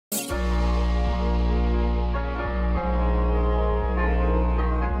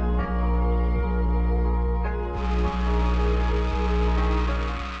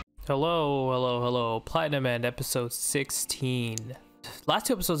Hello, hello, hello. Platinum End episode 16. Last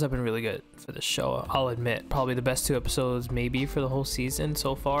two episodes have been really good for the show, I'll admit. Probably the best two episodes maybe for the whole season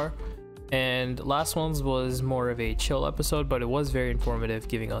so far. And last one's was more of a chill episode, but it was very informative,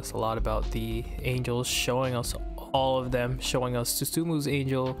 giving us a lot about the angels, showing us all of them, showing us Susumu's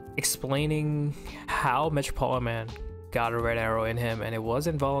angel, explaining how Metropolitan Man got a red arrow in him, and it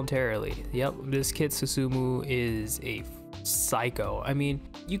wasn't voluntarily. Yep, this kid Susumu is a psycho. I mean,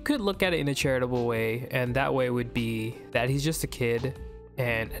 you could look at it in a charitable way, and that way would be that he's just a kid,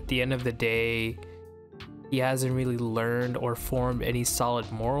 and at the end of the day, he hasn't really learned or formed any solid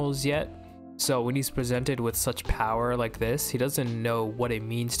morals yet. So when he's presented with such power like this, he doesn't know what it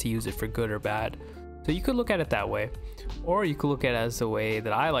means to use it for good or bad. So you could look at it that way, or you could look at it as the way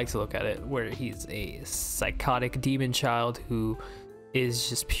that I like to look at it, where he's a psychotic demon child who is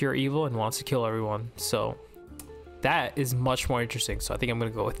just pure evil and wants to kill everyone. So that is much more interesting. So I think I'm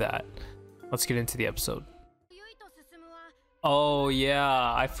gonna go with that. Let's get into the episode. Oh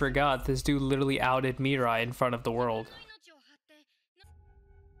yeah, I forgot. This dude literally outed Mirai in front of the world.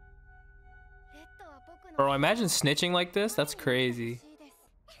 Bro, imagine snitching like this. That's crazy.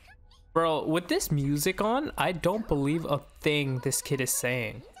 Bro, with this music on, I don't believe a thing this kid is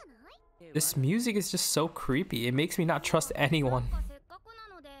saying. This music is just so creepy. It makes me not trust anyone.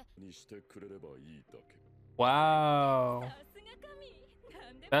 Wow.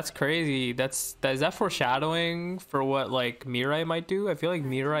 That's crazy. Is that foreshadowing for what like Mirai might do? I feel like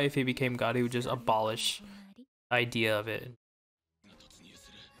Mirai, if he became God, he would just abolish the idea of it.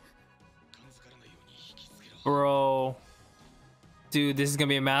 Bro. Dude, this is gonna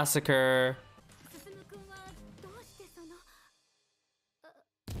be a massacre.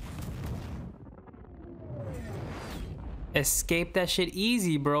 Escape that shit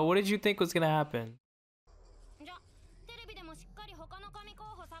easy, bro. What did you think was gonna happen?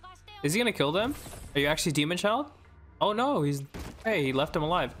 Is he gonna kill them? Are you actually Demon Child? Oh no, hey, he left him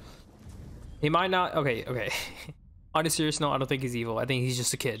alive. He might not. Okay. On a serious note, I don't think he's evil. I think he's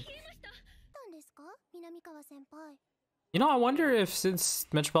just a kid. You know, I wonder if since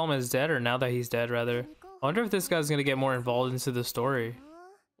Metropolitan is dead, or now that he's dead rather, I wonder if this guy's gonna get more involved into the story.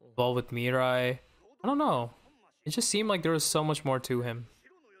 Involved with Mirai. I don't know. It just seemed like there was so much more to him.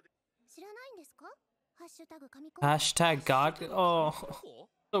 Hashtag God. Oh,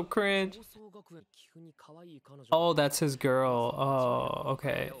 so cringe. Oh, that's his girl. Oh,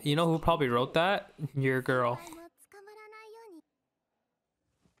 okay. You know who probably wrote that? Your girl.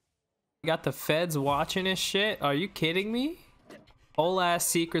 You got the feds watching this shit? Are you kidding me? Whole ass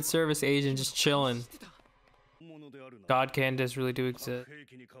Secret Service agent just chilling. God Candace really do exist.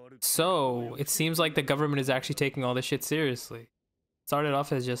 So it seems like the government is actually taking all this shit seriously. Started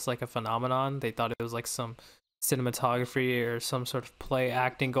off as just like a phenomenon. They thought it was like some cinematography or some sort of play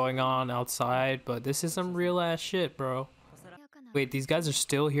acting going on outside, but this is some real ass shit, bro. Wait, these guys are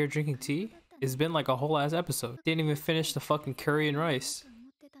still here drinking tea? It's been like a whole ass episode. Didn't even finish the fucking curry and rice.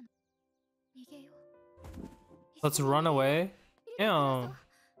 Let's run away. Damn.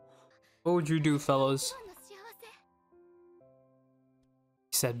 What would you do, fellas?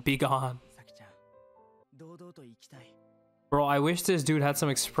 He said, be gone. Bro, I wish this dude had some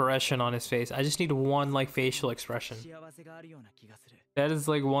expression on his face. I just need one, like, facial expression. That is,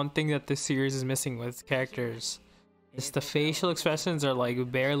 like, one thing that this series is missing with characters. Just the facial expressions are,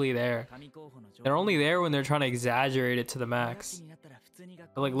 like, barely there. They're only there when they're trying to exaggerate it to the max.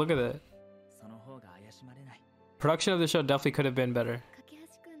 But, like, look at it. Production of the show definitely could have been better.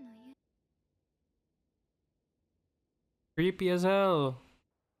 Creepy as hell.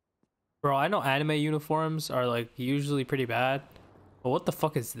 Bro, I know anime uniforms are like usually pretty bad, but what the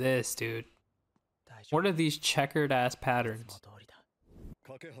fuck is this, dude? What are these checkered ass patterns?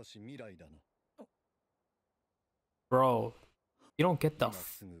 Bro, you don't get the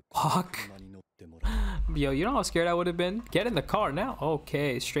fuck? Yo, you know how scared I would have been? Get in the car now.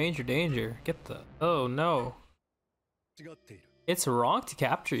 Okay, stranger danger. Get the... Oh no. It's wrong to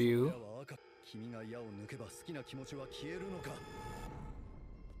capture you.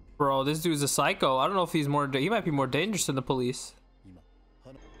 Bro, this dude's a psycho. I don't know if he's more... He might be more dangerous than the police.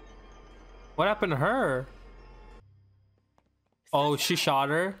 What happened to her? Oh, she shot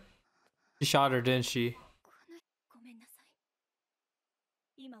her? She shot her, didn't she?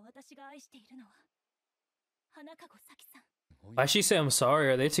 Why'd she say I'm sorry?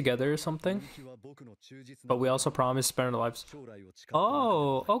 Are they together or something? But we also promised to spend our lives.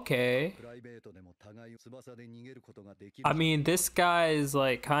 Oh, okay. I mean, this guy is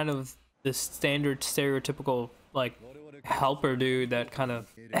like kind of the standard stereotypical like helper dude that kind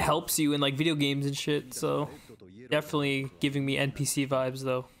of helps you in like video games and shit. So definitely giving me NPC vibes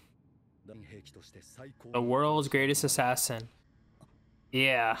though. The world's greatest assassin.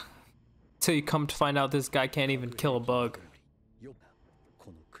 Yeah. Till you come to find out this guy can't even kill a bug.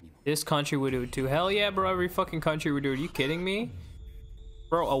 This country would do it too. Hell yeah, bro. Every fucking country would do it. Are you kidding me?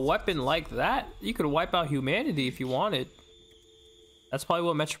 Bro, a weapon like that? You could wipe out humanity if you wanted. That's probably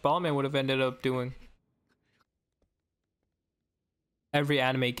what Metropolitan would have ended up doing. Every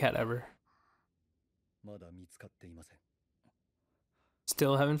anime cat ever.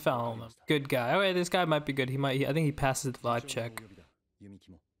 Still haven't found him. Good guy. Oh wait, this guy might be good. I think he passes the vibe check.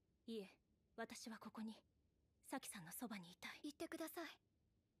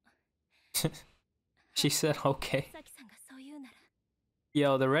 She said okay.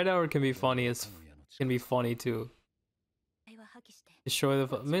 Yo, the red hour can be funny too. Destroy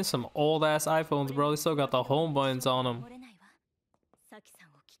the man, some old ass iPhones, bro. They still got the home buttons on them.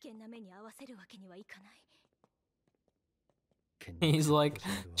 He's like,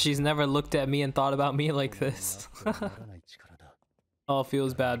 she's never looked at me and thought about me like this. Oh,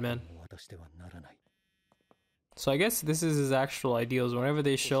 feels bad, man. So I guess this is his actual ideals. Whenever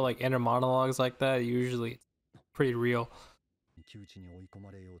they show like inner monologues like that, usually it's pretty real.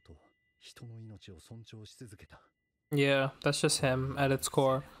 Yeah, that's just him at its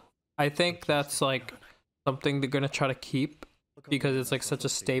core. I think that's like something they're gonna try to keep because it's like such a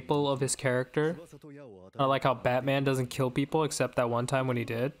staple of his character. I like how Batman doesn't kill people except that one time when he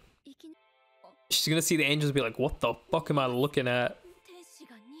did. She's gonna see the angels and be like, what the fuck am I looking at?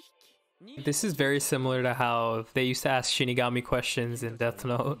 This is very similar to how they used to ask Shinigami questions in Death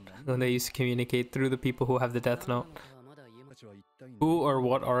Note when they used to communicate through the people who have the Death Note. Who or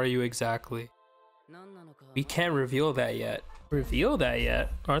what are you exactly? We can't reveal that yet. Reveal that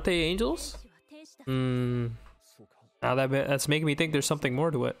yet? Aren't they angels? Now that's making me think there's something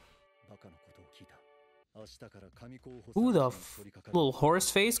more to it. Ooh, the little horse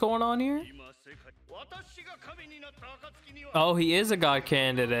face going on here? Oh, he is a god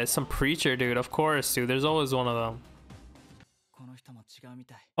candidate. Some preacher dude, of course, dude. There's always one of them.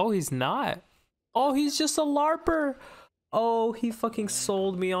 Oh, he's not. Oh, he's just a LARPer. Oh, he fucking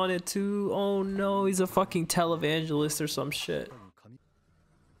sold me on it too. Oh no, he's a fucking televangelist or some shit.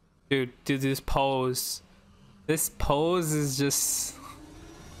 Dude, this pose. This pose is just...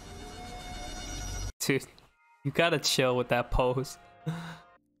 Dude, you gotta chill with that pose.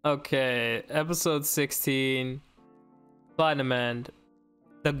 Okay, episode 16. Platinum End.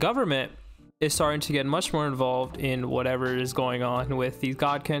 The government is starting to get much more involved in whatever is going on with these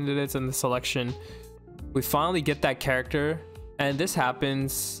god candidates and the selection. We finally get that character, and this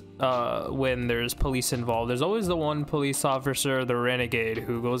happens when there's police involved. There's always the one police officer, the renegade,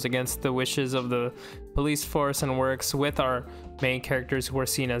 who goes against the wishes of the police force and works with our main characters who are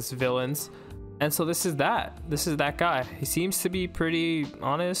seen as villains. And so this is that guy. He seems to be pretty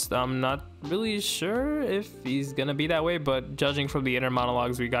honest. I'm not really sure if he's gonna be that way, but judging from the inner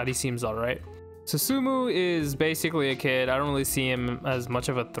monologues we got, he seems all right. Susumu is basically a kid. I don't really see him as much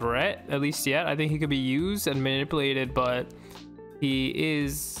of a threat, at least yet. I think he could be used and manipulated, but he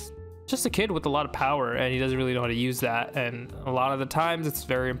is just a kid with a lot of power, and he doesn't really know how to use that. And a lot of the times it's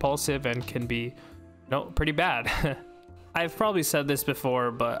very impulsive and can be, you know, pretty bad. I've probably said this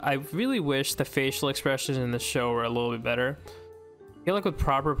before, but I really wish the facial expressions in the show were a little bit better. I feel like with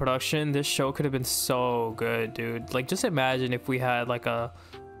proper production, this show could have been so good, dude. Like, just imagine if we had like a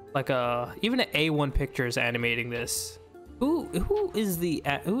even an A1 Pictures animating this. Who is the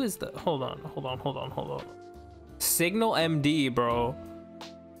hold on. Signal MD, bro.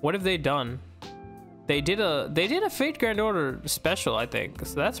 What have they done? They did a Fate Grand Order special, I think,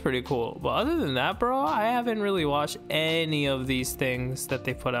 so that's pretty cool. But other than that, bro, I haven't really watched any of these things that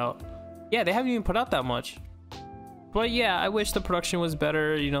they put out. Yeah, they haven't even put out that much. But yeah, I wish the production was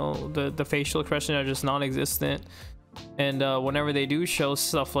better. You know, the facial expressions are just non-existent. And whenever they do show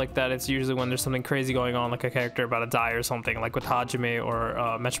stuff like that, it's usually when there's something crazy going on, like a character about to die or something, like with Hajime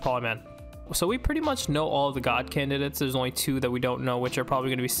or Metropolitan. So we pretty much know all of the god candidates. There's only 2 that we don't know, which are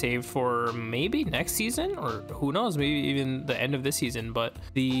probably going to be saved for maybe next season, or who knows, maybe even the end of this season. But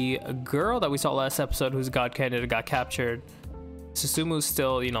the girl that we saw last episode, who's a god candidate, got captured. Susumu's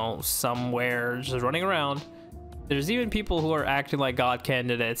still, you know, somewhere just running around. There's even people who are acting like god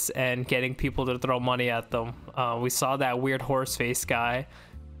candidates and getting people to throw money at them. We saw that weird horse face guy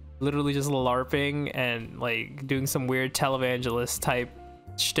literally just LARPing and like doing some weird televangelist type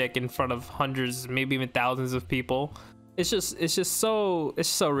shtick in front of hundreds, maybe even thousands of people. It's just so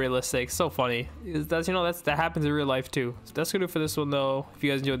realistic, so funny. That happens in real life too. So that's gonna do for this one though. If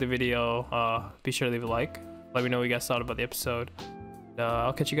you guys enjoyed the video, be sure to leave a like. Let me know what you guys thought about the episode.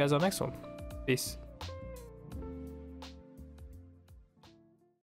 I'll catch you guys on the next one. Peace.